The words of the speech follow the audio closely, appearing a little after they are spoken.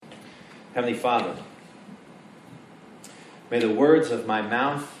Heavenly Father, may the words of my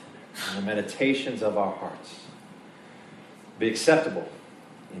mouth and the meditations of our hearts be acceptable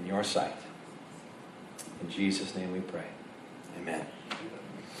in your sight. In Jesus' name we pray. Amen.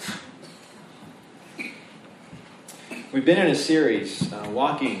 We've been in a series,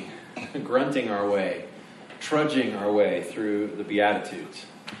 walking, grunting our way, trudging our way through the Beatitudes.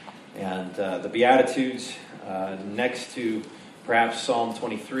 And the Beatitudes, next to perhaps Psalm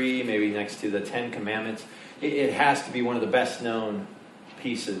 23, maybe next to the Ten Commandments, it has to be one of the best known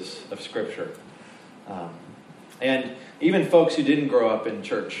pieces of Scripture. And even folks who didn't grow up in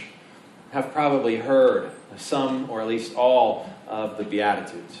church have probably heard some or at least all of the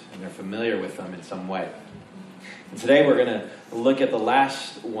Beatitudes, and they're familiar with them in some way. And today we're going to look at the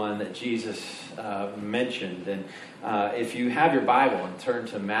last one that Jesus mentioned. And if you have your Bible, and turn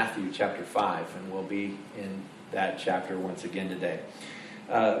to Matthew chapter 5, and we'll be in that chapter once again today.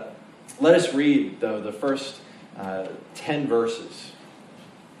 Let us read, though, the first 10 verses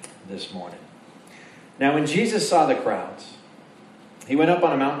this morning. Now, when Jesus saw the crowds, he went up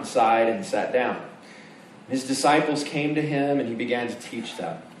on a mountainside and sat down. His disciples came to him, and he began to teach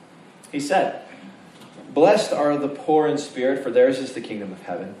them. He said, "Blessed are the poor in spirit, for theirs is the kingdom of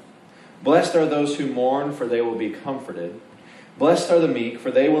heaven. Blessed are those who mourn, for they will be comforted. Blessed are the meek,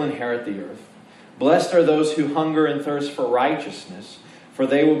 for they will inherit the earth. Blessed are those who hunger and thirst for righteousness, for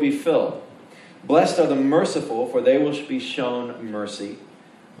they will be filled. Blessed are the merciful, for they will be shown mercy.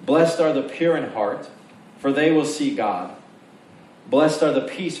 Blessed are the pure in heart, for they will see God. Blessed are the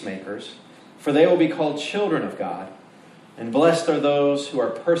peacemakers, for they will be called children of God. And blessed are those who are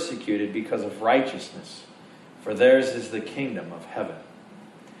persecuted because of righteousness, for theirs is the kingdom of heaven."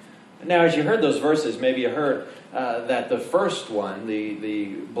 Now, as you heard those verses, maybe you heard that the first one, the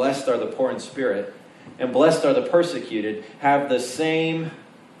blessed are the poor in spirit, and blessed are the persecuted, have the same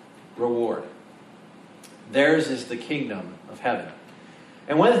reward. Theirs is the kingdom of heaven.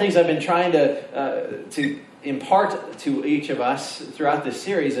 And one of the things I've been trying to impart to each of us throughout this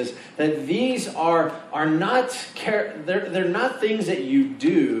series is that these are not they're not things that you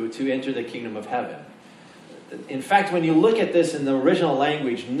do to enter the kingdom of heaven. In fact, when you look at this in the original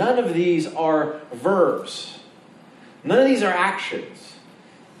language, none of these are verbs. None of these are actions.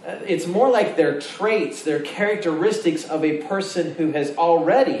 It's more like they're traits, they're characteristics of a person who has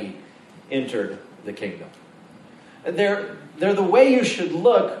already entered the kingdom. They're the way you should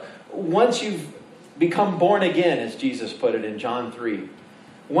look once you've become born again, as Jesus put it in John 3.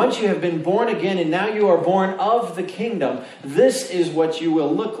 Once you have been born again and now you are born of the kingdom, this is what you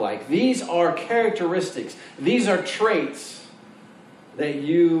will look like. These are characteristics. These are traits that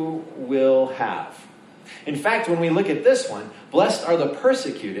you will have. In fact, when we look at this one, blessed are the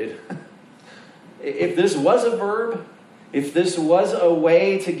persecuted. If this was a verb, if this was a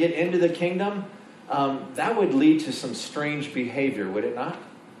way to get into the kingdom, that would lead to some strange behavior, would it not?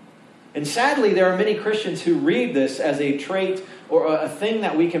 And sadly, there are many Christians who read this as a trait or a thing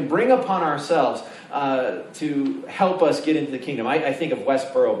that we can bring upon ourselves to help us get into the kingdom. I think of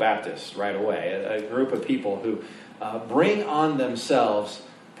Westboro Baptist right away, a group of people who bring on themselves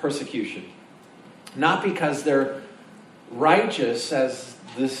persecution. Not because they're righteous, as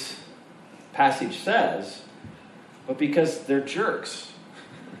this passage says, but because they're jerks.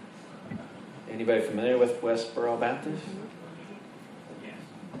 Anybody familiar with Westboro Baptist?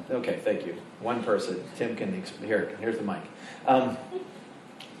 Okay, thank you. One person. Tim can here's the mic. And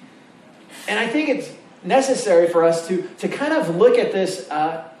I think it's necessary for us to kind of look at this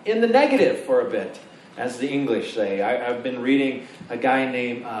in the negative for a bit, as the English say. I've been reading a guy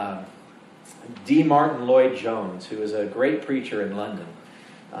named D. Martin Lloyd-Jones, who is a great preacher in London.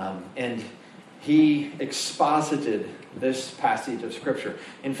 And he exposited this passage of Scripture.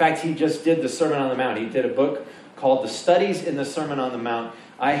 In fact, he just did the Sermon on the Mount. He did a book called The Studies in the Sermon on the Mount.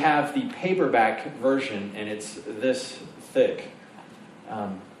 I have the paperback version, and it's this thick.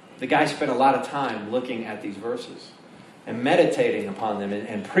 The guy spent a lot of time looking at these verses and meditating upon them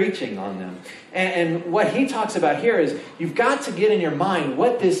and preaching on them. And what he talks about here is you've got to get in your mind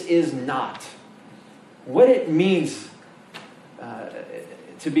what this is not. What it means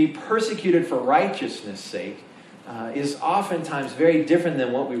to be persecuted for righteousness' sake is oftentimes very different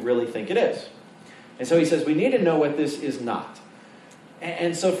than what we really think it is. And so he says we need to know what this is not.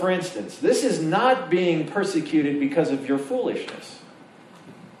 And so, for instance, this is not being persecuted because of your foolishness.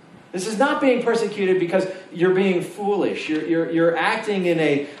 This is not being persecuted because you're being foolish. You're acting in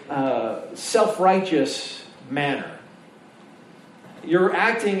a self-righteous manner. You're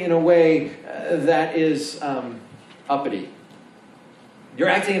acting in a way that is uppity. You're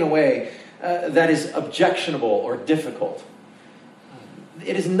acting in a way that is objectionable or difficult.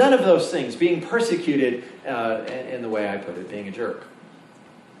 It is none of those things. Being persecuted, in the way I put it, being a jerk.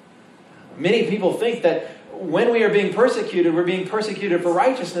 Many people think that when we are being persecuted, we're being persecuted for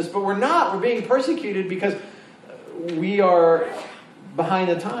righteousness, but we're not. We're being persecuted because we are behind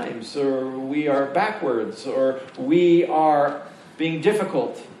the times, or we are backwards, or we are being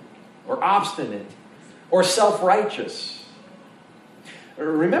difficult, or obstinate, or self-righteous.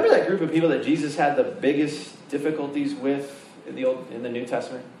 Remember that group of people that Jesus had the biggest difficulties with in the New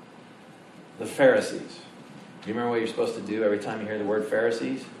Testament? The Pharisees. Do you remember what you're supposed to do every time you hear the word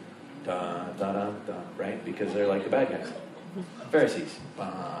Pharisees? Da, da, da, da, right? Because they're like the bad guys. Pharisees.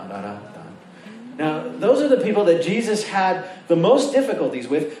 Da, da, da, da. Now, those are the people that Jesus had the most difficulties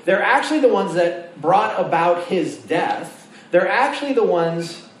with. They're actually the ones that brought about his death. They're actually the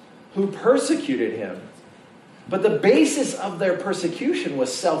ones who persecuted him. But the basis of their persecution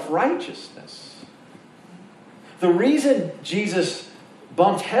was self-righteousness. The reason Jesus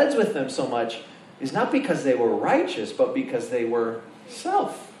bumped heads with them so much is not because they were righteous, but because they were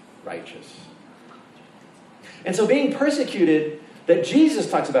self-righteous. And so being persecuted that Jesus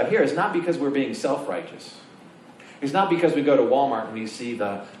talks about here is not because we're being self-righteous. It's not because we go to Walmart and we see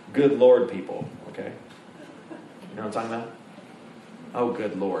the good Lord people, okay? You know what I'm talking about? Oh,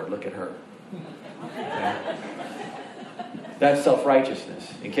 good Lord, look at her. Okay? That's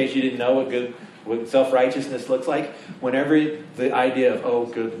self-righteousness. In case you didn't know what self-righteousness looks like, whenever the idea of, oh,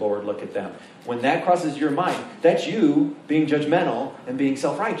 good Lord, look at them. When that crosses your mind, that's you being judgmental and being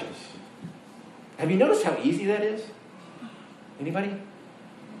self-righteous. Have you noticed how easy that is? Anybody?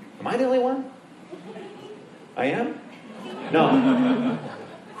 Am I the only one? I am? No.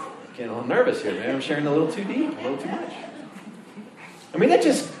 Getting a little nervous here, man. I'm sharing a little too deep, a little too much. I mean, that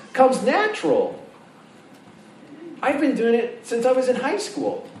just comes natural. I've been doing it since I was in high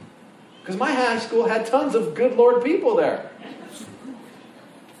school. Because my high school had tons of good Lord people there.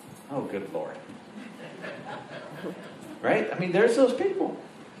 Oh, good Lord. Right? I mean, there's those people.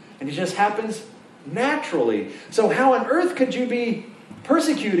 And it just happens naturally. So how on earth could you be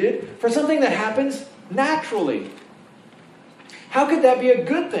persecuted for something that happens naturally? How could that be a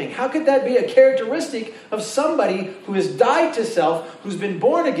good thing? How could that be a characteristic of somebody who has died to self, who's been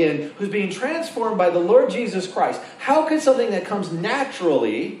born again, who's being transformed by the Lord Jesus Christ? How could something that comes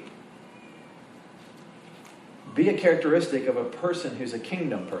naturally be a characteristic of a person who's a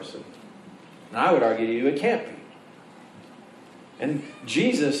kingdom person? And I would argue to you, it can't be. And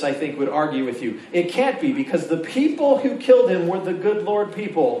Jesus, I think, would argue with you, it can't be, because the people who killed him were the good Lord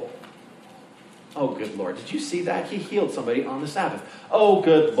people. Oh, good Lord. Did you see that? He healed somebody on the Sabbath. Oh,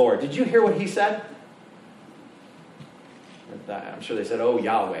 good Lord. Did you hear what he said? I'm sure they said, oh,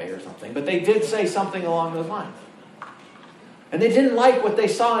 Yahweh or something. But they did say something along those lines. And they didn't like what they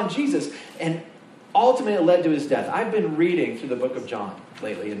saw in Jesus. And ultimately it led to his death. I've been reading through the book of John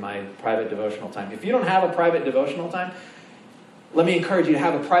lately in my private devotional time. If you don't have a private devotional time, let me encourage you to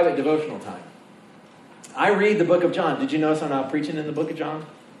have a private devotional time. I read the book of John. Did you notice I'm not preaching in the book of John?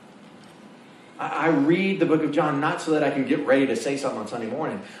 I read the book of John not so that I can get ready to say something on Sunday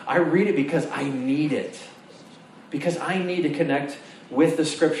morning. I read it because I need it. Because I need to connect with the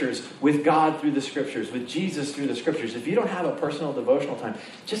Scriptures, with God through the Scriptures, with Jesus through the Scriptures. If you don't have a personal devotional time,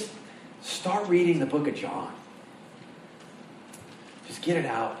 just start reading the book of John. Just get it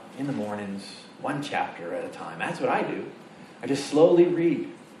out in the mornings, one chapter at a time. That's what I do. I just slowly read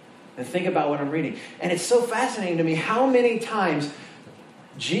and think about what I'm reading. And it's so fascinating to me how many times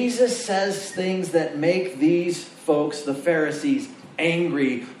Jesus says things that make these folks, the Pharisees,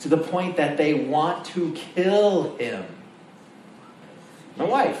 angry to the point that they want to kill him. My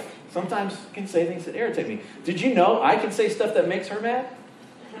wife sometimes can say things that irritate me. Did you know I can say stuff that makes her mad?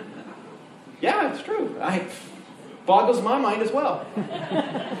 Yeah, it's true. It boggles my mind as well.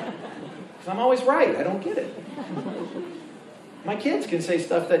 Because I'm always right. I don't get it. My kids can say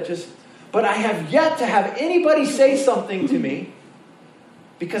stuff that just... But I have yet to have anybody say something to me,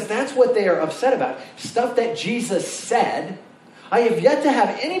 because that's what they are upset about. Stuff that Jesus said. I have yet to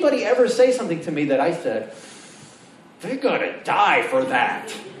have anybody ever say something to me that I said, they're going to die for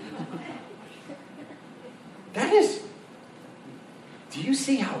that. That is... Do you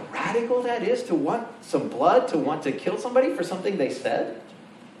see how radical that is, to want some blood, to want to kill somebody for something they said?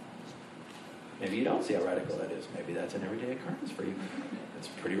 Maybe you don't see how radical that is. Maybe that's an everyday occurrence for you. It's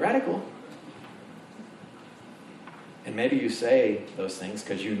pretty radical. And maybe you say those things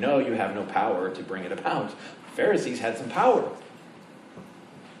because you know you have no power to bring it about. Pharisees had some power.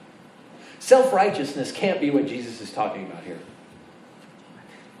 Self-righteousness can't be what Jesus is talking about here.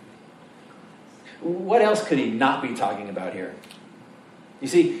 What else could he not be talking about here? You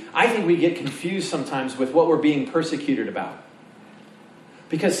see, I think we get confused sometimes with what we're being persecuted about.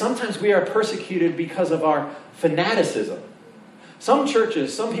 Because sometimes we are persecuted because of our fanaticism. Some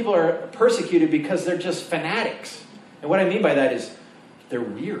churches, some people are persecuted because they're just fanatics. And what I mean by that is they're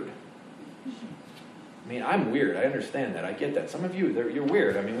weird. I mean, I'm weird. I understand that. I get that. Some of you, you're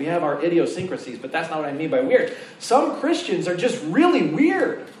weird. I mean, we have our idiosyncrasies, but that's not what I mean by weird. Some Christians are just really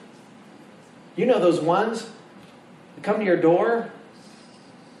weird. You know those ones that come to your door,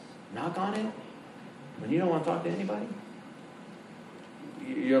 knock on it, when you don't want to talk to anybody?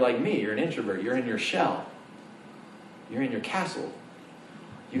 You're like me. You're an introvert. You're in your shell. You're in your castle.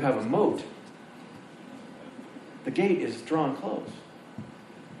 You have a moat. The gate is drawn close.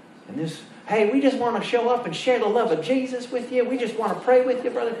 And this, hey, we just want to show up and share the love of Jesus with you. We just want to pray with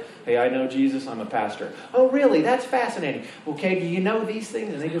you, brother. Hey, I know Jesus. I'm a pastor. Oh, really? That's fascinating. Okay, do you know these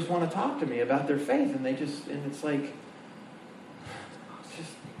things? And they just want to talk to me about their faith. And it's like,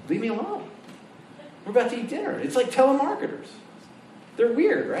 just leave me alone. We're about to eat dinner. It's like telemarketers. They're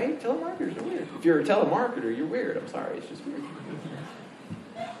weird, right? Telemarketers are weird. If you're a telemarketer, you're weird. I'm sorry. It's just weird.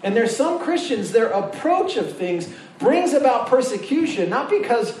 And there's some Christians, their approach of things brings about persecution, not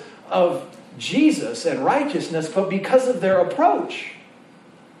because of Jesus and righteousness, but because of their approach.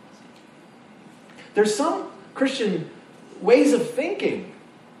 There's some Christian ways of thinking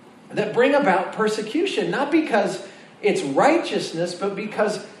that bring about persecution, not because it's righteousness, but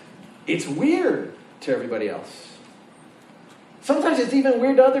because it's weird to everybody else. Sometimes it's even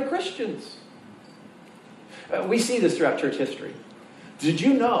weird to other Christians. We see this throughout church history. Did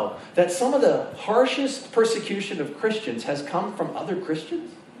you know that some of the harshest persecution of Christians has come from other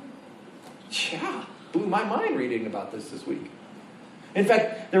Christians? Yeah, blew my mind reading about this week. In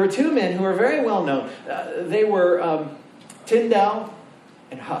fact, there were two men who were very well known. They were Tyndale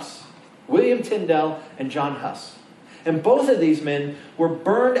and Huss. William Tyndale and John Huss. And both of these men were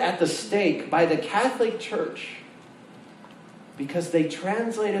burned at the stake by the Catholic Church because they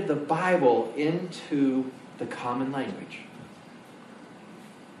translated the Bible into the common language.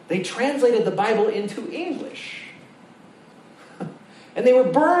 They translated the Bible into English. And they were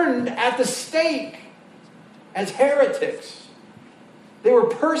burned at the stake as heretics. They were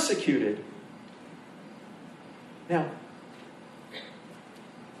persecuted. Now,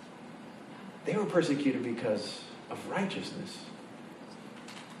 they were persecuted because of righteousness.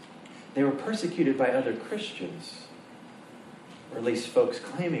 They were persecuted by other Christians, or at least folks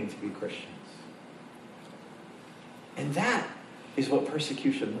claiming to be Christians. And that is what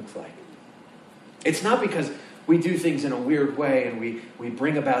persecution looks like. It's not because we do things in a weird way and we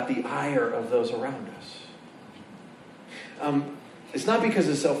bring about the ire of those around us. It's not because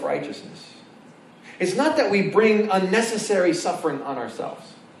of self-righteousness. It's not that we bring unnecessary suffering on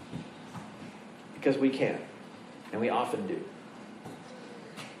ourselves. Because we can. And we often do.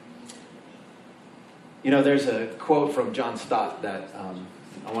 You know, there's a quote from John Stott that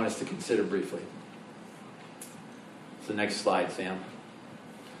I want us to consider briefly. It's the next slide, Sam.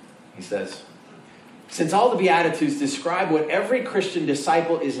 He says, "Since all the Beatitudes describe what every Christian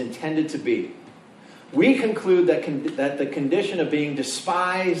disciple is intended to be, we conclude that the condition of being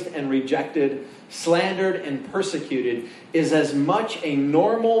despised and rejected, slandered and persecuted is as much a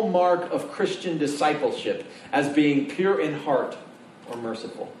normal mark of Christian discipleship as being pure in heart or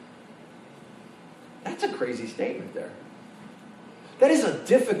merciful." That's a crazy statement there. That is a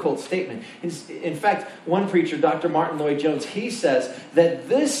difficult statement. In fact, one preacher, Dr. Martin Lloyd-Jones, he says that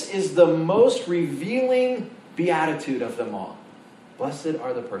this is the most revealing beatitude of them all. Blessed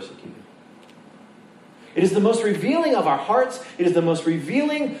are the persecuted. It is the most revealing of our hearts. It is the most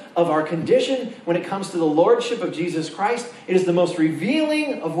revealing of our condition when it comes to the lordship of Jesus Christ. It is the most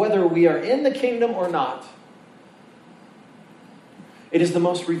revealing of whether we are in the kingdom or not. It is the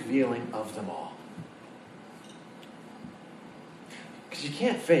most revealing of them all. Because you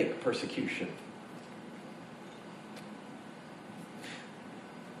can't fake persecution.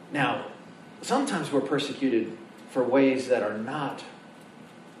 Now, sometimes we're persecuted for ways that are not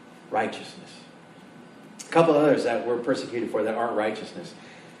righteousness. A couple others that we're persecuted for that aren't righteousness.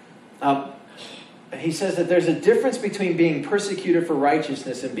 He says that there's a difference between being persecuted for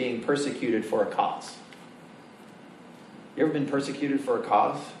righteousness and being persecuted for a cause. You ever been persecuted for a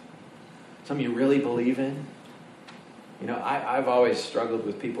cause? Something you really believe in? You know, I've always struggled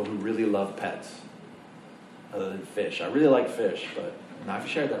with people who really love pets, other than fish. I really like fish, but I've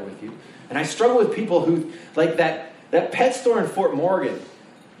shared that with you. And I struggle with people who, like that pet store in Fort Morgan.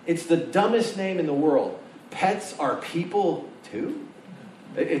 It's the dumbest name in the world. Pets are people too?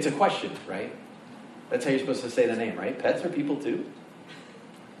 It's a question, right? That's how you're supposed to say the name, right? Pets are people too?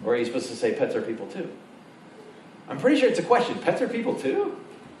 Or are you supposed to say pets are people too? I'm pretty sure it's a question. Pets are people too?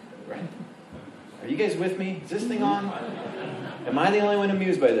 Right? Are you guys with me? Is this thing on? Am I the only one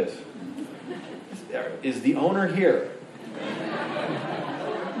amused by this? Is the owner here?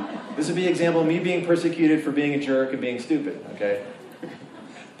 This would be an example of me being persecuted for being a jerk and being stupid, okay?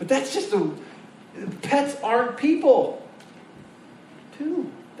 But that's just pets aren't people.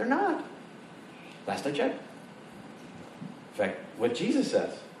 They're not. Last I checked. In fact, what Jesus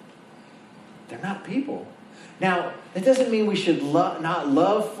says. They're not people. Now, that doesn't mean we should not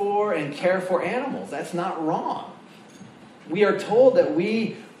love for and care for animals. That's not wrong. We are told that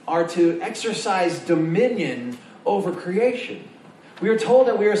we are to exercise dominion over creation. We are told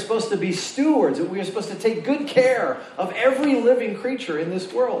that we are supposed to be stewards, that we are supposed to take good care of every living creature in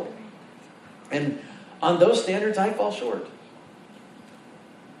this world. And on those standards, I fall short.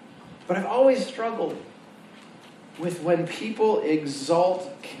 But I've always struggled with when people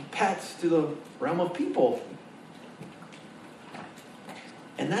exalt pets to the realm of people.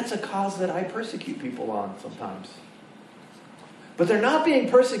 And that's a cause that I persecute people on sometimes. But they're not being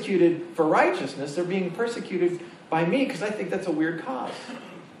persecuted for righteousness. They're being persecuted by me because I think that's a weird cause.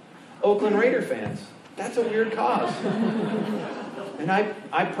 Oakland Raider fans, that's a weird cause. And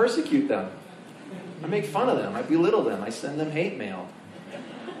I persecute them. I make fun of them. I belittle them. I send them hate mail.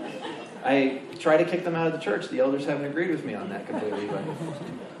 I try to kick them out of the church. The elders haven't agreed with me on that completely. But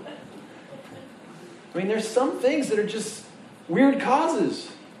I mean, there's some things that are just weird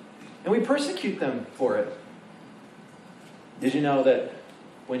causes, and we persecute them for it. Did you know that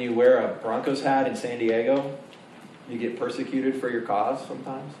when you wear a Broncos hat in San Diego, you get persecuted for your cause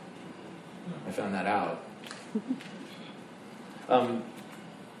sometimes? I found that out.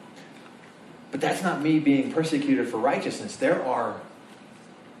 But that's not me being persecuted for righteousness. There are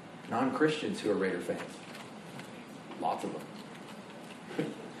non-Christians who are Raider fans. Lots of them.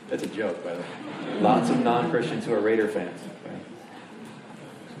 That's a joke, by the way. Lots of non-Christians who are Raider fans. Right?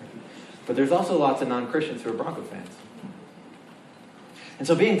 But there's also lots of non-Christians who are Bronco fans. And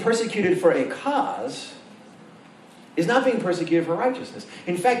so being persecuted for a cause is not being persecuted for righteousness.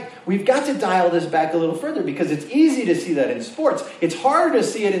 In fact, we've got to dial this back a little further because it's easy to see that in sports. It's harder to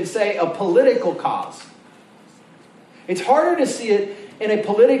see it in, say, a political cause. It's harder to see it in a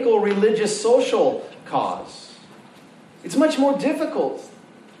political, religious, social cause. It's much more difficult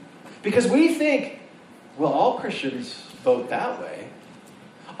because we think, well, all Christians vote that way.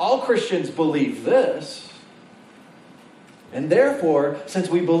 All Christians believe this. And therefore, since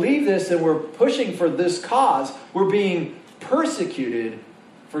we believe this and we're pushing for this cause, we're being persecuted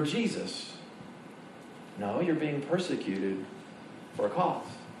for Jesus. No, you're being persecuted for a cause.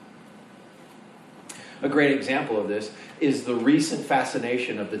 A great example of this is the recent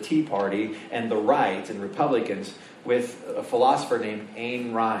fascination of the Tea Party and the right and Republicans with a philosopher named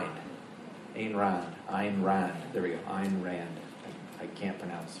Ayn Rand. Ayn Rand. There we go. Ayn Rand. I can't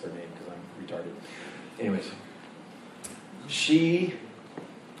pronounce her name because I'm retarded. Anyways. She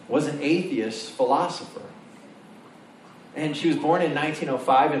was an atheist philosopher. And she was born in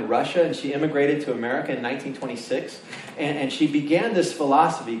 1905 in Russia, and she immigrated to America in 1926. And she began this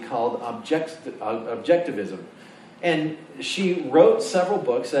philosophy called objectivism. And she wrote several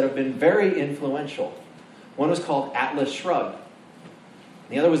books that have been very influential. One was called Atlas Shrugged.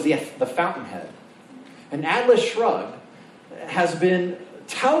 The other was The Fountainhead. And Atlas Shrugged has been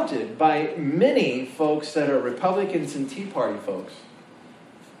touted by many folks that are Republicans and Tea Party folks.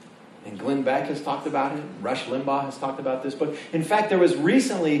 And Glenn Beck has talked about it. Rush Limbaugh has talked about this book. In fact, there was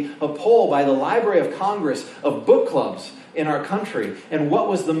recently a poll by the Library of Congress of book clubs in our country. And what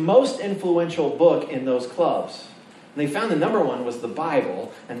was the most influential book in those clubs? And they found the number one was the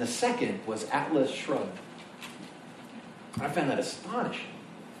Bible, and the second was Atlas Shrugged. I found that astonishing.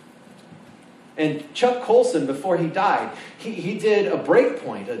 And Chuck Colson, before he died, he did a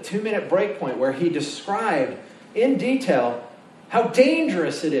breakpoint, a 2-minute breakpoint, where he described in detail how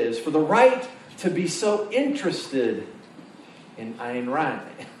dangerous it is for the right to be so interested in Ayn Rand,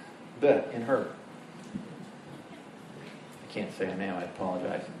 in her. I can't say her name, I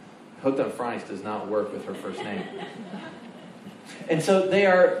apologize. Houghton Franz does not work with her first name. And so they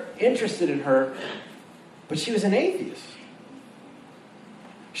are interested in her, but she was an atheist.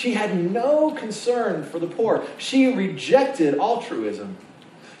 She had no concern for the poor. She rejected altruism.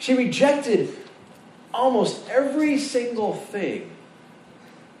 She rejected almost every single thing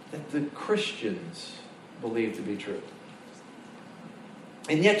that the Christians believe to be true.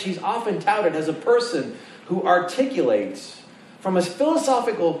 And yet she's often touted as a person who articulates, from a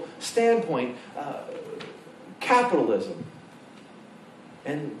philosophical standpoint, capitalism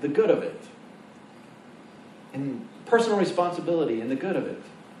and the good of it, and personal responsibility and the good of it.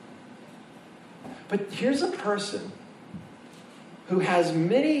 But here's a person who has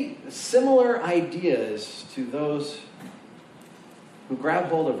many similar ideas to those who grabbed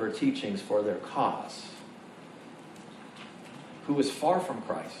hold of her teachings for their cause, who was far from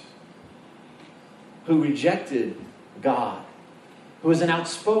Christ, who rejected God, who was an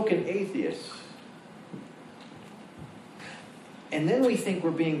outspoken atheist. And then we think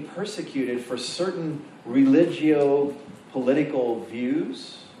we're being persecuted for certain religio-political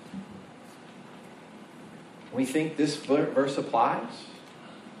views. We think this verse applies.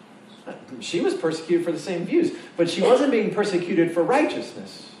 She was persecuted for the same views, but she wasn't being persecuted for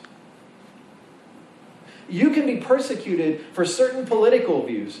righteousness. You can be persecuted for certain political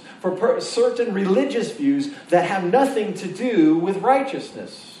views, for certain religious views that have nothing to do with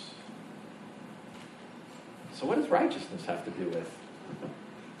righteousness. So what does righteousness have to do with?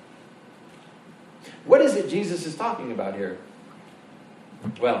 What is it Jesus is talking about here?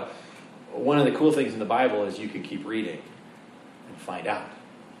 Well, one of the cool things in the Bible is you can keep reading and find out.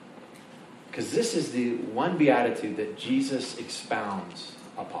 Because this is the one beatitude that Jesus expounds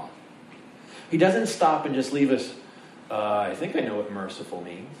upon. He doesn't stop and just leave us, I think I know what merciful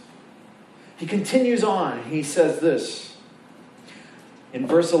means. He continues on and he says this. In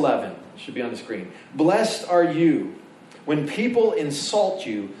verse 11, it should be on the screen. Blessed are you when people insult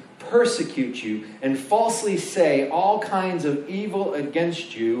you, persecute you, and falsely say all kinds of evil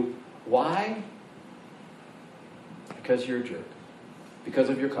against you. Why? Because you're a jerk. Because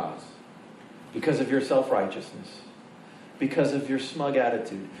of your cause. Because of your self-righteousness. Because of your smug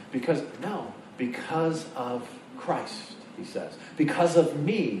attitude. Because of Christ, he says. Because of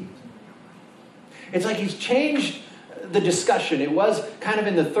me. It's like he's changed the discussion. It was kind of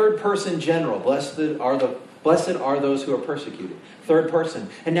in the third person general. Blessed are those who are persecuted. Third person.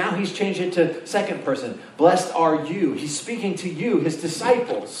 And now he's changed it to second person. Blessed are you. He's speaking to you, his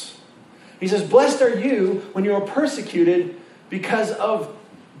disciples. He says, blessed are you when you are persecuted because of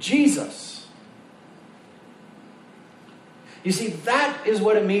Jesus. You see, that is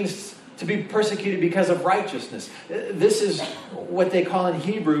what it means to be persecuted because of righteousness. This is what they call in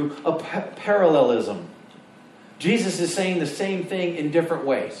Hebrew a parallelism. Jesus is saying the same thing in different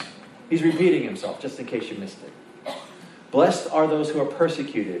ways. He's repeating himself, just in case you missed it. Blessed are those who are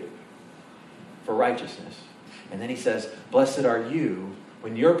persecuted for righteousness. And then he says, blessed are you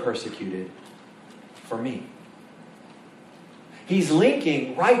when you're persecuted for me. He's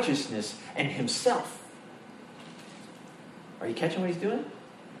linking righteousness and himself. Are you catching what he's doing?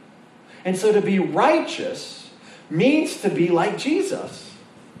 And so to be righteous means to be like Jesus.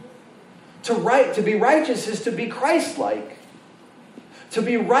 To be righteous is to be Christ-like. To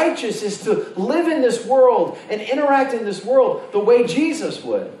be righteous is to live in this world and interact in this world the way Jesus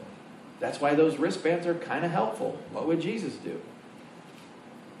would. That's why those wristbands are kind of helpful. What would Jesus do?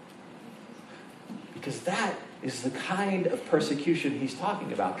 Because that is the kind of persecution he's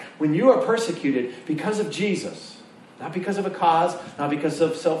talking about. When you are persecuted because of Jesus, not because of a cause, not because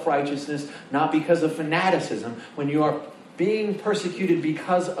of self-righteousness, not because of fanaticism, when you are being persecuted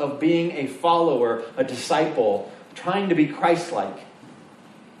because of being a follower, a disciple, trying to be Christ-like,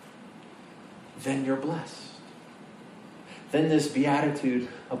 then you're blessed. Then this beatitude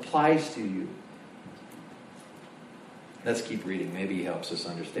applies to you. Let's keep reading. Maybe he helps us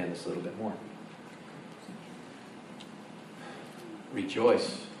understand this a little bit more.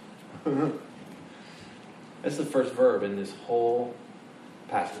 Rejoice. That's the first verb in this whole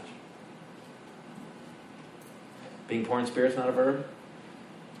passage. Being poor in spirit is not a verb.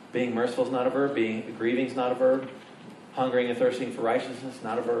 Being merciful is not a verb. Being grieving is not a verb. Hungering and thirsting for righteousness,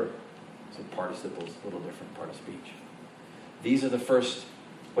 not a verb. So participles, a little different part of speech. These are the first,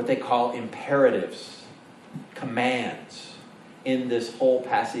 what they call imperatives, commands in this whole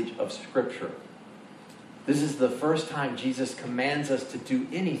passage of Scripture. This is the first time Jesus commands us to do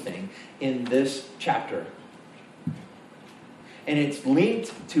anything in this chapter. And it's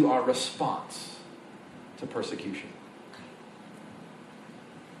linked to our response to persecution.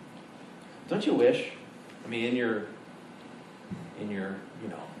 Don't you wish, in your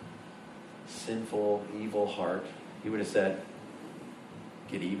sinful, evil heart, you would have said,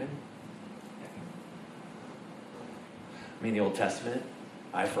 get even? The Old Testament,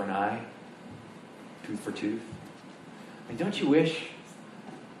 eye for an eye, tooth for tooth. Don't you wish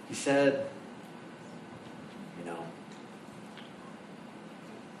he said,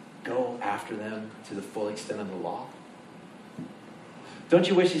 go after them to the full extent of the law? Don't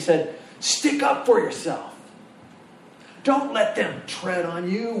you wish he said, stick up for yourself? Don't let them tread on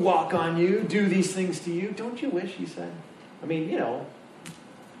you, walk on you, do these things to you. Don't you wish he said? In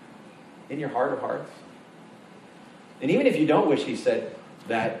your heart of hearts. And even if you don't wish he said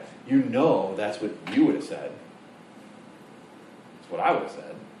that, that's what you would have said. That's what I would have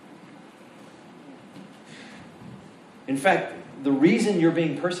said. In fact, the reason you're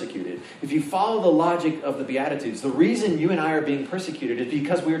being persecuted, if you follow the logic of the Beatitudes, the reason you and I are being persecuted is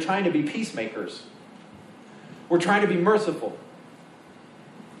because we are trying to be peacemakers. We're trying to be merciful.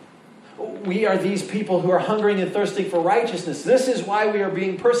 We are these people who are hungering and thirsting for righteousness. This is why we are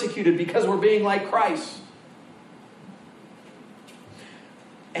being persecuted, because we're being like Christ.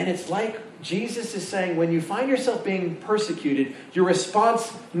 And it's like Jesus is saying, when you find yourself being persecuted, your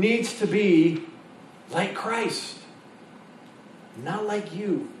response needs to be like Christ, not like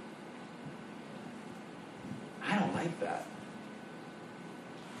you. I don't like that.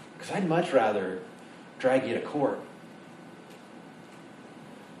 Because I'd much rather drag you to court,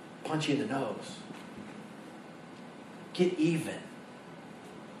 punch you in the nose, get even,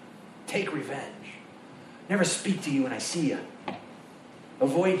 take revenge, never speak to you when I see you,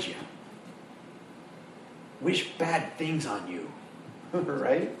 avoid you, wish bad things on you,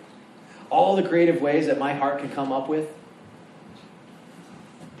 right? All the creative ways that my heart can come up with.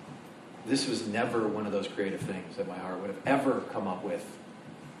 This was never one of those creative things that my heart would have ever come up with.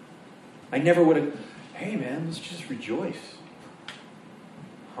 I never would have, hey man, let's just rejoice.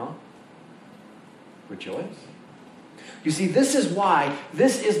 Huh? Rejoice? You see, this is why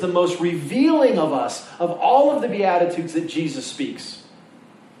this is the most revealing of us, of all of the Beatitudes that Jesus speaks.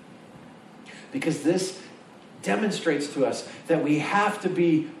 Because this demonstrates to us that we have to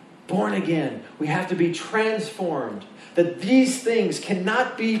be born again. We have to be transformed. That these things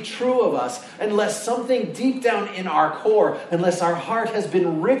cannot be true of us unless something deep down in our core, unless our heart has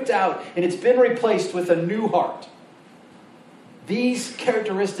been ripped out and it's been replaced with a new heart. These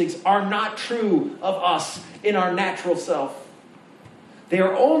characteristics are not true of us in our natural self. They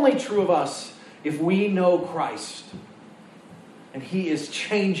are only true of us if we know Christ. And He is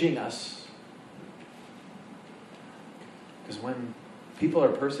changing us. Because when people are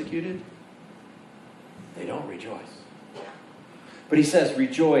persecuted, they don't rejoice. But He says,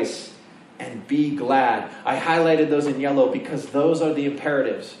 rejoice and be glad. I highlighted those in yellow because those are the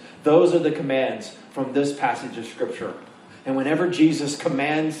imperatives. Those are the commands from this passage of Scripture. And whenever Jesus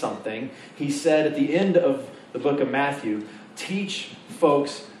commands something, He said at the end of the book of Matthew, teach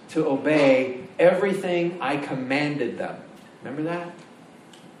folks to obey everything I commanded them. Remember that?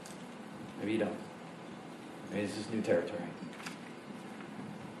 Maybe you don't. Maybe this is new territory.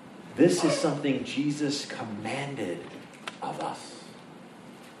 This is something Jesus commanded of us.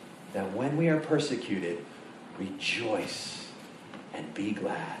 That when we are persecuted, rejoice and be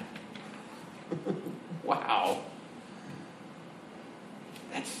glad. Wow.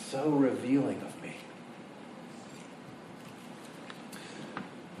 That's so revealing of me.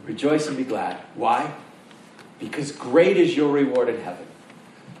 Rejoice and be glad. Why? Because great is your reward in heaven.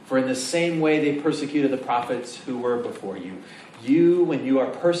 For in the same way they persecuted the prophets who were before you. You, when you are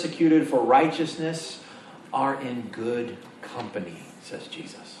persecuted for righteousness, are in good company, says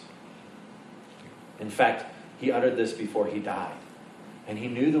Jesus. In fact, He uttered this before He died. And He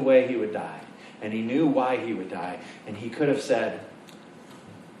knew the way He would die. And He knew why He would die. And He could have said,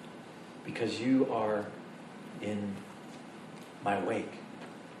 because you are in my wake.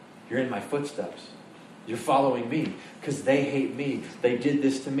 You're in my footsteps. You're following me. Because they hate me. They did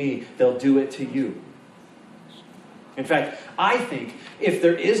this to me. They'll do it to you. In fact, I think if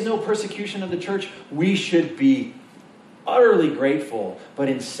there is no persecution of the church, we should be utterly grateful, but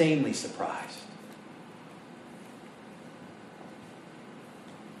insanely surprised.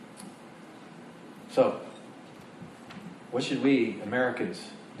 So, what should we, Americans,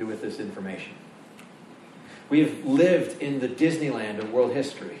 do with this information? We have lived in the Disneyland of world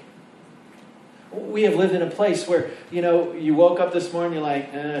history. We have lived in a place where, you woke up this morning, you're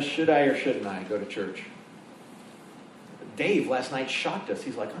like, should I or shouldn't I go to church? Dave last night shocked us.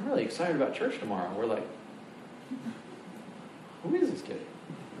 He's like, I'm really excited about church tomorrow. We're like, who is this kid?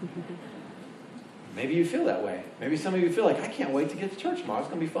 Maybe you feel that way. Maybe some of you feel like, I can't wait to get to church tomorrow. It's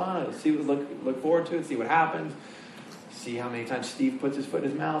going to be fun. I'll see what look forward to it, see what happens. See how many times Steve puts his foot in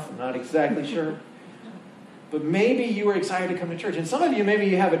his mouth. I'm not exactly sure. But maybe you were excited to come to church. And some of you, maybe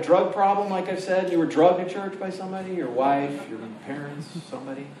you have a drug problem, like I've said. You were drugged to church by somebody, your wife, your parents,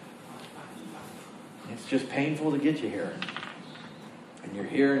 somebody. It's just painful to get you here. And you're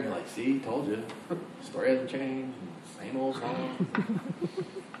here and you're like, see, told you. Story hasn't changed. Same old song.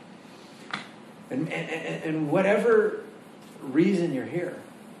 And whatever reason you're here,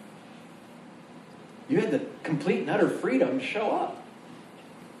 you had the complete and utter freedom to show up.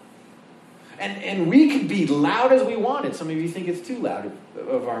 And we could be loud as we wanted. Some of you think it's too loud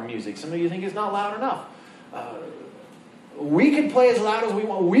of our music. Some of you think it's not loud enough. We could play as loud as we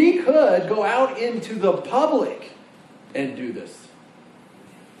want. We could go out into the public and do this.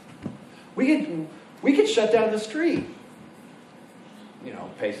 We could shut down the street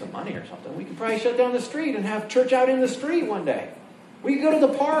pay some money or something, we could probably shut down the street and have church out in the street one day. We could go to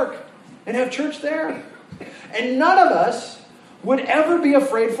the park and have church there. And none of us would ever be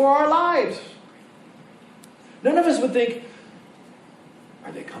afraid for our lives. None of us would think,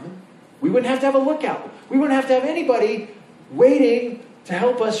 are they coming? We wouldn't have to have a lookout. We wouldn't have to have anybody waiting to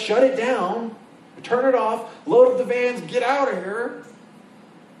help us shut it down, turn it off, load up the vans, get out of here.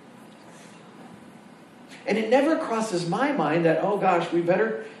 And it never crosses my mind that, oh gosh, we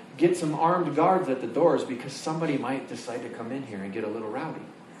better get some armed guards at the doors because somebody might decide to come in here and get a little rowdy.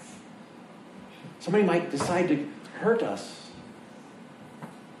 Somebody might decide to hurt us.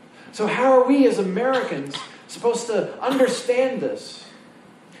 So how are we as Americans supposed to understand this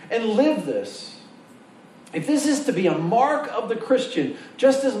and live this? If this is to be a mark of the Christian,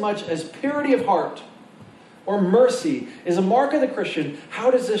 just as much as purity of heart or mercy is a mark of the Christian,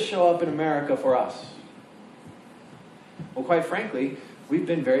 how does this show up in America for us? Well, quite frankly, we've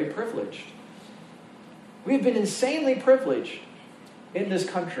been very privileged. We've been insanely privileged in this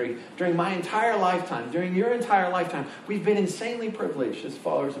country during my entire lifetime, during your entire lifetime. We've been insanely privileged as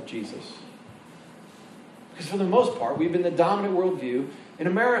followers of Jesus. Because for the most part, we've been the dominant worldview in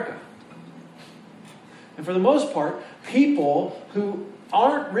America. And for the most part, people who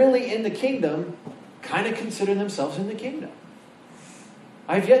aren't really in the kingdom kind of consider themselves in the kingdom.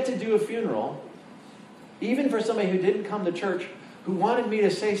 I've yet to do a funeral, even for somebody who didn't come to church, who wanted me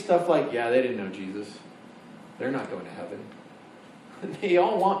to say stuff like, yeah, they didn't know Jesus. They're not going to heaven. They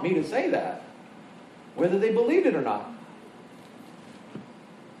all want me to say that, whether they believed it or not.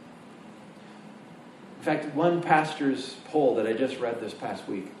 In fact, one pastor's poll that I just read this past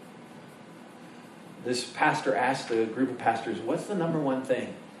week, this pastor asked a group of pastors, what's the number one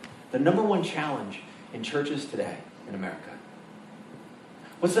thing, the number one challenge in churches today in America?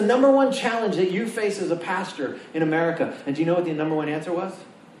 What's the number one challenge that you face as a pastor in America? And do you know what the number one answer was?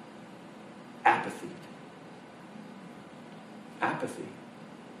 Apathy. Apathy.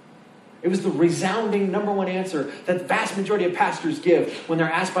 It was the resounding number one answer that the vast majority of pastors give when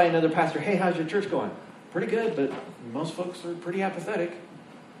they're asked by another pastor, hey, how's your church going? Pretty good, but most folks are pretty apathetic.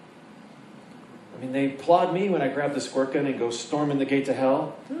 I mean, they applaud me when I grab the squirt gun and go storming the gates of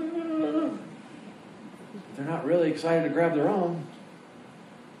hell. They're not really excited to grab their own.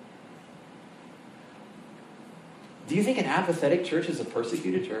 Do you think an apathetic church is a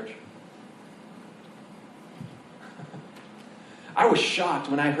persecuted church? I was shocked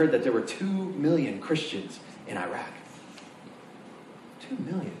when I heard that there were 2 million Christians in Iraq. 2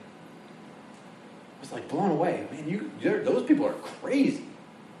 million. I was like blown away. Man, those people are crazy.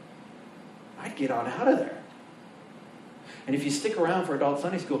 I'd get on out of there. And if you stick around for adult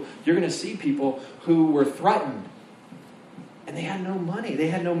Sunday school, you're going to see people who were threatened. And they had no money. They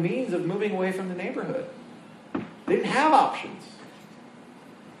had no means of moving away from the neighborhood. They didn't have options.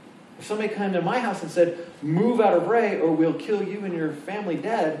 If somebody came to my house and said, move out of Ray or we'll kill you and your family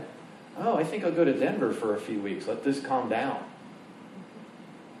dead, oh, I think I'll go to Denver for a few weeks. Let this calm down.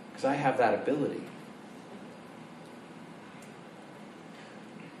 Because I have that ability.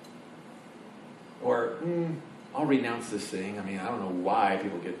 Or, I'll renounce this thing. I mean, I don't know why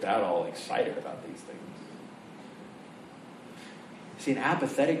people get that all excited about these things. See, an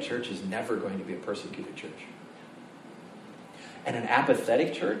apathetic church is never going to be a persecuted church. And an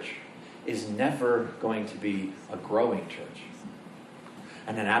apathetic church is never going to be a growing church.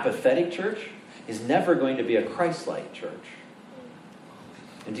 And an apathetic church is never going to be a Christ-like church.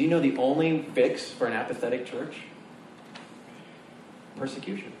 And do you know the only fix for an apathetic church?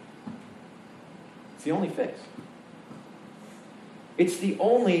 Persecution. It's the only fix. It's the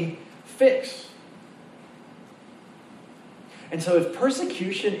only fix. And so if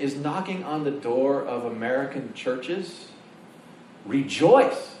persecution is knocking on the door of American churches,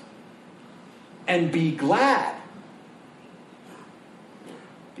 rejoice and be glad,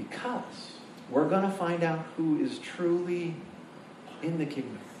 because we're going to find out who is truly in the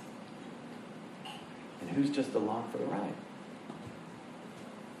kingdom and who's just along for the ride.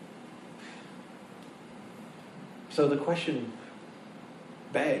 So the question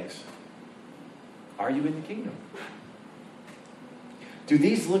begs, are you in the kingdom? Do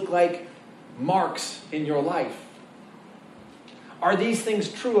these look like marks in your life? Are these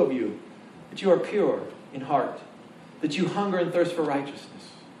things true of you? That you are pure in heart, that you hunger and thirst for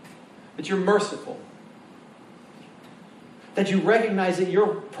righteousness, that you're merciful, that you recognize that your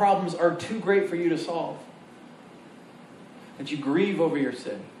problems are too great for you to solve, that you grieve over your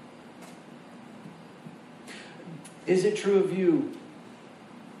sin. Is it true of you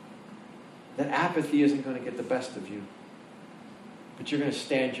that apathy isn't going to get the best of you, but you're going to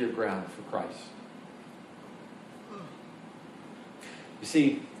stand your ground for Christ? You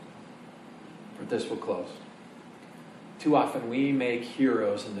see, for this we'll close. Too often we make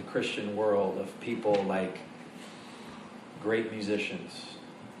heroes in the Christian world of people like great musicians,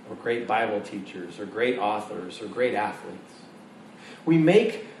 or great Bible teachers, or great authors, or great athletes. We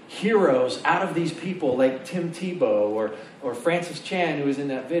make heroes out of these people like Tim Tebow, or Francis Chan, who was in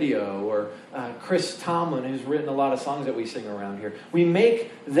that video, or Chris Tomlin, who's written a lot of songs that we sing around here. We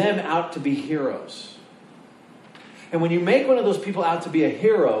make them out to be heroes. And when you make one of those people out to be a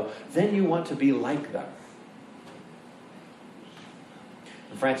hero, then you want to be like them.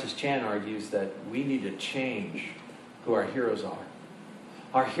 And Francis Chan argues that we need to change who our heroes are.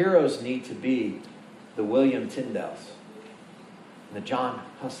 Our heroes need to be the William Tyndales, and the John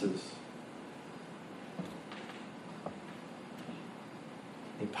Husses,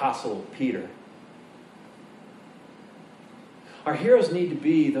 the Apostle Peter. Our heroes need to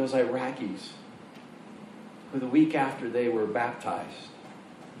be those Iraqis who the week after they were baptized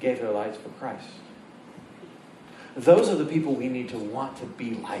gave their lives for Christ. Those are the people we need to want to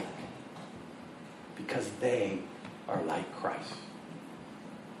be like, because they are like Christ.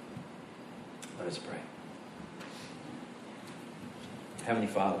 Let us pray. Heavenly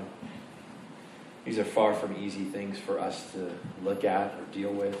Father, these are far from easy things for us to look at or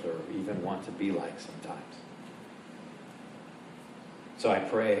deal with or even want to be like sometimes. So I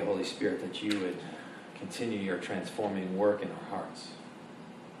pray, Holy Spirit, that you would continue your transforming work in our hearts.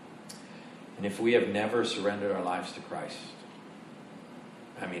 And if we have never surrendered our lives to Christ,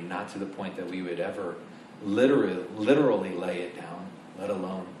 not to the point that we would ever literally lay it down, let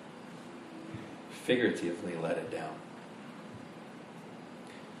alone figuratively let it down.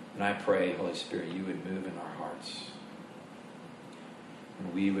 And I pray, Holy Spirit, you would move in our hearts,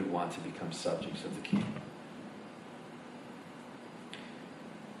 and we would want to become subjects of the King.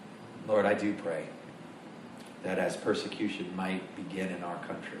 Lord, I do pray that as persecution might begin in our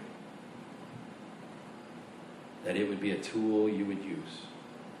country, that it would be a tool you would use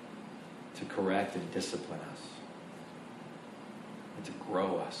to correct and discipline us, and to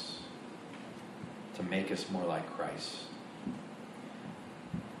grow us, to make us more like Christ.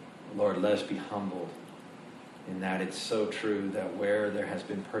 Lord, let us be humbled in that it's so true that where there has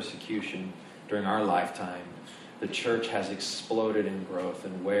been persecution during our lifetime, the church has exploded in growth,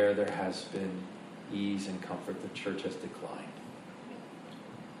 and where there has been ease and comfort, the church has declined.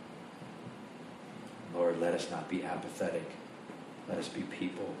 Lord, let us not be apathetic. Let us be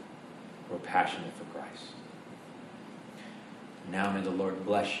people who are passionate for Christ. Now may the Lord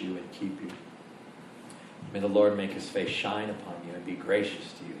bless you and keep you. May the Lord make his face shine upon you and be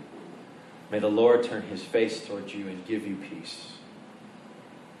gracious to you. May the Lord turn his face towards you and give you peace.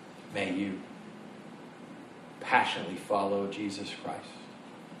 May you passionately follow Jesus Christ.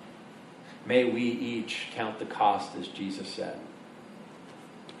 May we each count the cost, as Jesus said.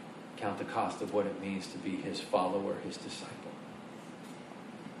 Count the cost of what it means to be his follower, his disciple.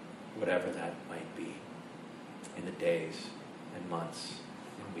 Whatever that might be in the days and months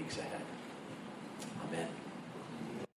and weeks ahead. Amen.